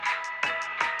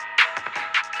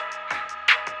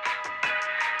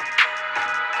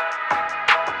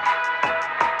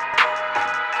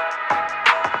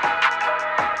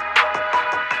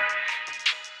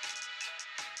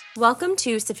Welcome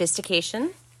to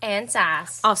Sophistication, and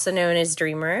Sass, also known as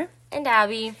Dreamer, and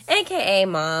Abby, aka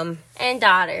Mom, and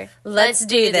Daughter. Let's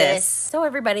do this. So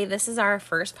everybody, this is our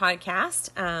first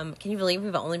podcast. Can you believe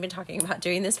we've only been talking about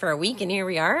doing this for a week, and here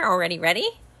we are, already ready?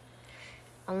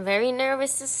 I'm very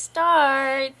nervous to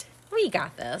start. We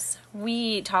got this.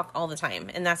 We talk all the time,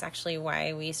 and that's actually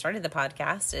why we started the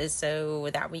podcast, is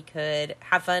so that we could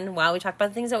have fun while we talk about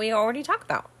the things that we already talk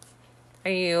about.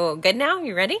 Are you good now?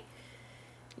 You ready?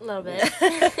 A little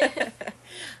bit.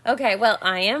 Okay, well,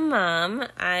 I am Mom.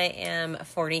 I am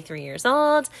 43 years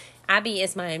old. Abby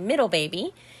is my middle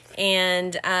baby,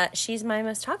 and she's my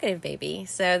most talkative baby.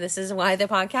 So this is why the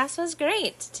podcast was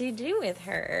great to do with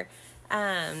her.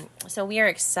 So we are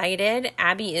excited.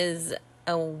 Abby is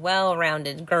a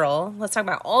well-rounded girl. Let's talk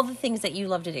about all the things that you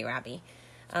love to do, Abby.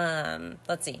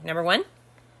 Let's see. Number one.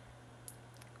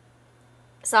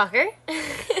 Soccer.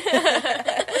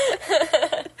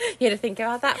 You had to think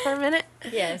about that for a minute?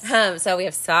 Yes. So we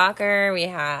have soccer, we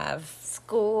have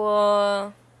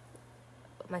School.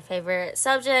 My favorite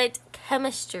subject,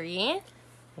 chemistry.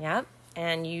 Yep.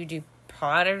 And you do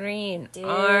pottery and Dude.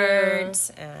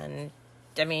 art. And,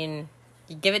 I mean,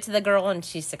 you give it to the girl and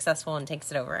she's successful and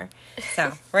takes it over.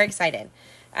 So, we're excited.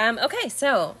 Okay,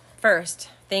 so, first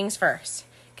things first.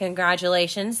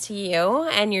 Congratulations to you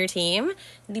and your team.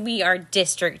 We are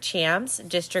district champs.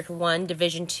 District 1,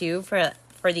 Division 2 for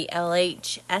the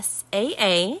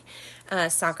LHSAA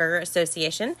Soccer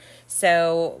Association.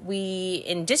 So we,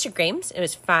 in district games, it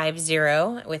was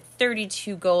 5-0 with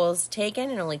 32 goals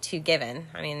taken and only 2 given.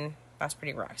 I mean, that's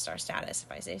pretty rock star status,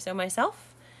 if I say so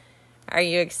myself. Are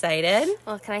you excited?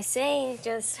 What can I say?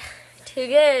 Just too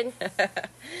good.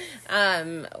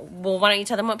 Well, why don't you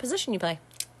tell them what position you play?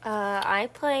 I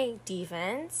play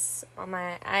defense.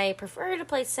 I prefer to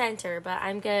play center, but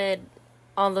I'm good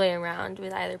all the way around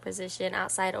with either position,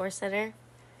 outside or center.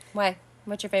 Why?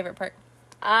 What's your favorite part?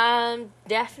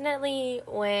 Definitely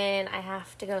when I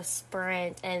have to go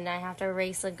sprint and I have to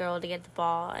race a girl to get the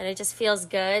ball, and it just feels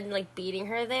good, like beating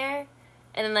her there,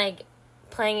 and then like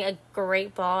playing a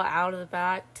great ball out of the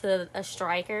back to a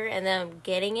striker and then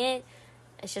getting it.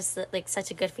 It's just like such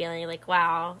a good feeling. Like,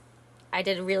 wow, I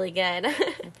did really good.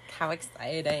 How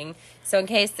exciting. So in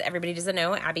case everybody doesn't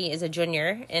know, Abby is a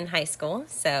junior in high school.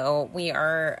 So we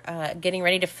are getting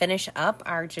ready to finish up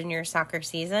our junior soccer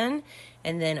season,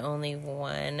 and then only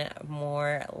one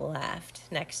more left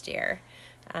next year.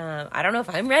 I don't know if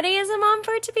I'm ready as a mom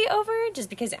for it to be over, just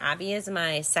because Abby is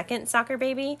my second soccer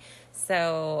baby.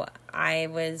 So I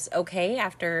was okay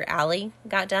after Allie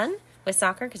got done with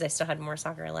soccer, because I still had more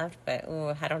soccer left. But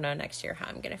I don't know next year how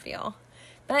I'm going to feel.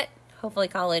 But hopefully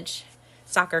college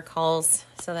soccer calls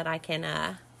so that I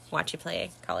can watch you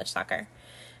play college soccer.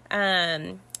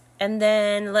 And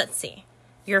then, let's see.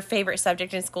 Your favorite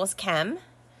subject in school is chem.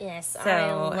 Yes.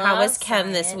 So how was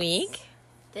chem this week?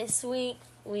 This week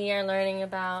we are learning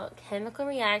about chemical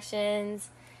reactions,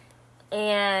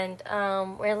 and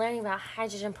we're learning about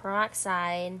hydrogen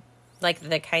peroxide. Like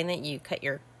the kind that you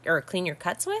clean your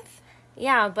cuts with?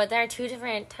 Yeah, but there are 2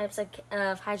 different types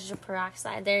of hydrogen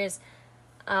peroxide. There's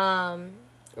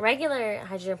regular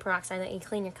hydrogen peroxide that you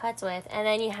clean your cuts with, and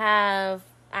then you have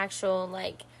actual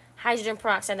like hydrogen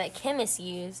peroxide that chemists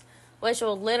use, which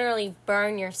will literally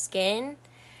burn your skin.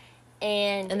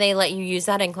 And they let you use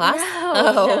that in class?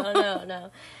 No.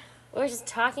 We're just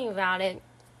talking about it,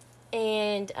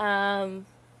 and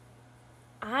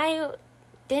I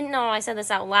didn't know I said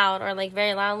this out loud or like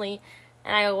very loudly,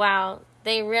 and I go, wow,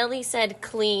 they really said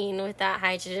clean with that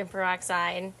hydrogen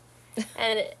peroxide.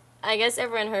 And I guess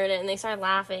everyone heard it, and they started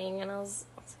laughing, and I was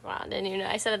wow, I didn't even know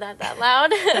I said that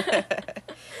loud.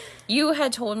 You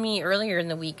had told me earlier in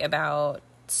the week about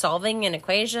solving an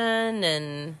equation,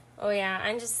 and... Oh, yeah,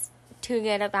 I'm just too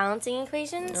good at balancing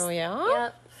equations. Oh, yeah?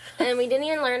 Yep. And we didn't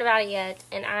even learn about it yet,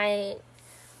 and I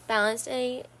balanced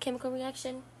a chemical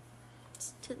reaction.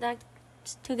 It's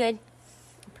too good.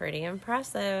 Pretty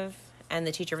impressive. And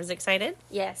the teacher was excited?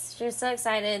 Yes, she was so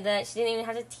excited that she didn't even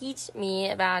have to teach me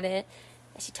about it.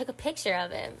 She took a picture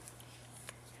of it.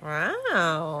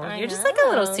 Wow. You're just know. like a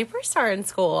little superstar in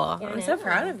school. Yeah, I'm so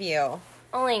proud of you.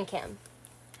 Only in chem.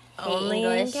 Only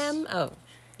English. in chem? Oh.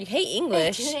 You hate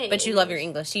English, but you love your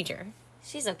English teacher.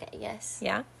 She's okay, yes.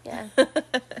 Yeah? Yeah.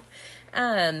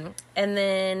 And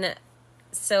then,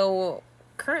 so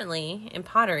currently in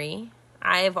pottery,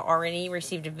 I've already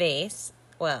received a vase.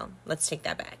 Well, let's take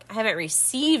that back. I haven't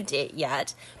received it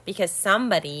yet because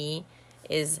somebody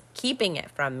is keeping it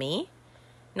from me.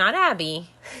 Not Abby,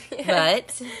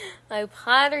 but... My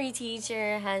pottery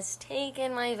teacher has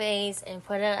taken my vase and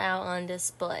put it out on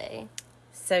display.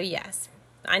 So, yes.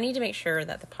 I need to make sure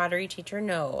that the pottery teacher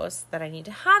knows that I need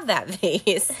to have that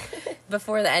vase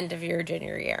before the end of your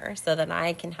junior year so that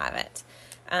I can have it.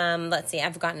 Let's see,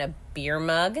 I've gotten a beer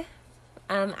mug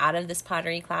out of this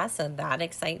pottery class, so that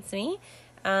excites me.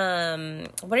 What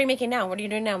are you making now? What are you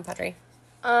doing now in pottery?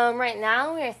 Right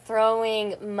now we're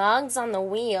throwing mugs on the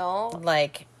wheel.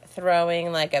 Like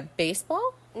throwing like a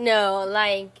baseball? No,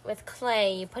 like with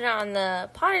clay. You put it on the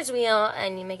potter's wheel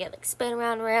and you make it like spin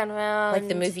around, around, around. Like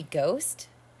the movie Ghost?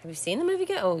 Have you seen the movie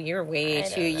Ghost? Oh, you're way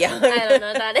too young. I don't know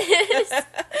what that is.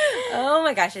 Oh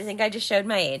my gosh, I think I just showed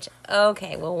my age.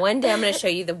 Okay, well, one day I'm going to show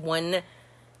you the one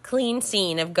clean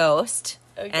scene of Ghost.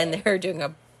 Okay. And they're doing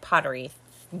a pottery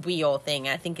wheel thing,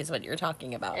 I think is what you're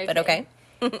talking about. Okay. But okay.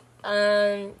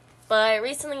 But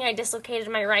recently I dislocated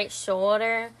my right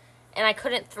shoulder. And I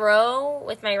couldn't throw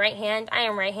with my right hand. I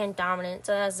am right hand dominant,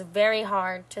 so that's very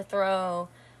hard to throw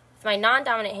with my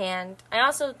non-dominant hand. I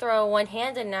also throw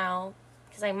one-handed now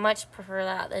because I much prefer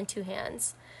that than two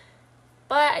hands.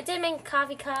 But I did make a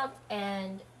coffee cup,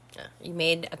 and you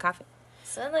made a coffee.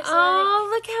 So it looks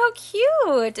look how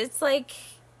cute! It's like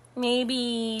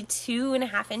maybe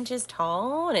 2.5 inches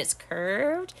tall, and it's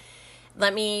curved.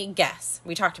 Let me guess.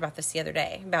 We talked about this the other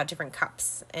day about different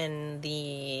cups and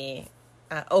the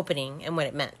opening and what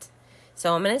it meant.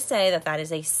 So I'm going to say that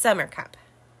is a summer cup.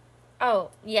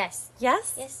 Oh, yes.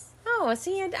 Yes? Yes. Oh,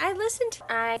 see, I listened.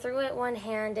 I threw it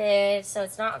one-handed, so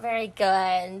it's not very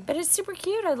good. But it's super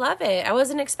cute. I love it. I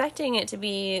wasn't expecting it to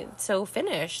be so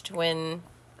finished when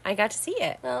I got to see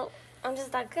it. Well, I'm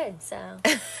just that good, so.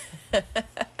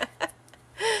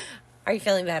 Are you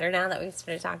feeling better now that we've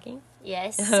started talking?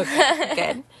 Yes.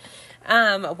 Okay,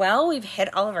 good. Well, we've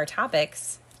hit all of our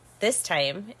topics this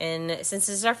time, and since this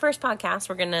is our first podcast,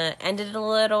 we're gonna end it a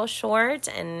little short,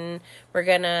 and we're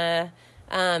gonna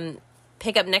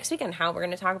pick up next week on how we're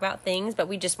gonna talk about things. But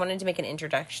we just wanted to make an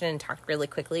introduction and talk really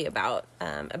quickly about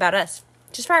us,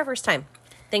 just for our first time.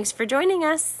 Thanks for joining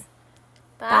us.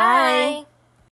 Bye. Bye.